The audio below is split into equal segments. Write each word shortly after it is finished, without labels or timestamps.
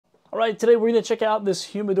All right, today we're going to check out this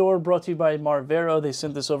humidor brought to you by Marvero. They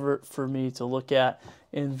sent this over for me to look at,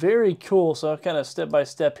 and very cool. So I'll kind of step by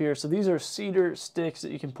step here. So these are cedar sticks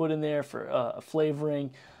that you can put in there for a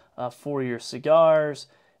flavoring for your cigars.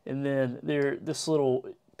 And then this little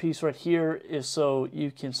piece right here is so you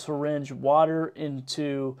can syringe water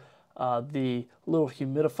into the little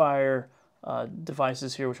humidifier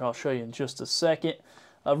devices here, which I'll show you in just a second.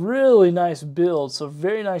 A really nice build, so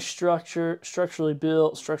very nice structure, structurally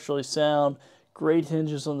built, structurally sound, great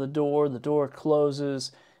hinges on the door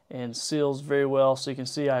closes and seals very well. So you can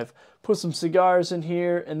see I've put some cigars in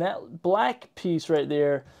here, and that black piece right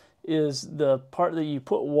there is the part that you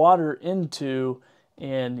put water into,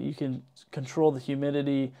 and you can control the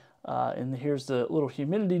humidity, and here's the little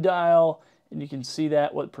humidity dial, and you can see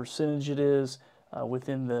that what percentage it is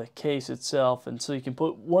within the case itself. And so you can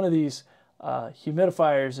put one of these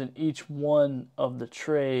humidifiers in each one of the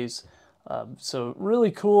trays. So really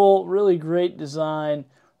cool, really great design,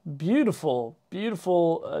 beautiful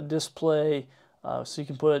display. So you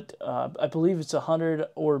can put, I believe it's 100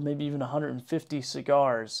 or maybe even 150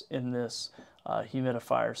 cigars in this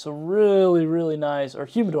humidifier. So really nice, or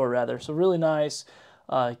humidor rather. So really nice,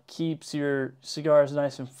 keeps your cigars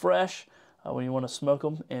nice and fresh when you want to smoke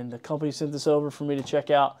them. And the company sent this over for me to check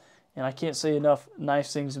out, and I can't say enough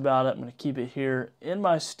nice things about it. I'm going to keep it here in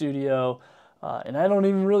my studio, and I don't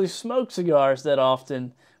even really smoke cigars that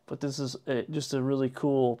often, but this is just a really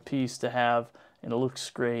cool piece to have, and it looks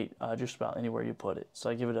great just about anywhere you put it. So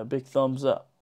I give it a big thumbs up.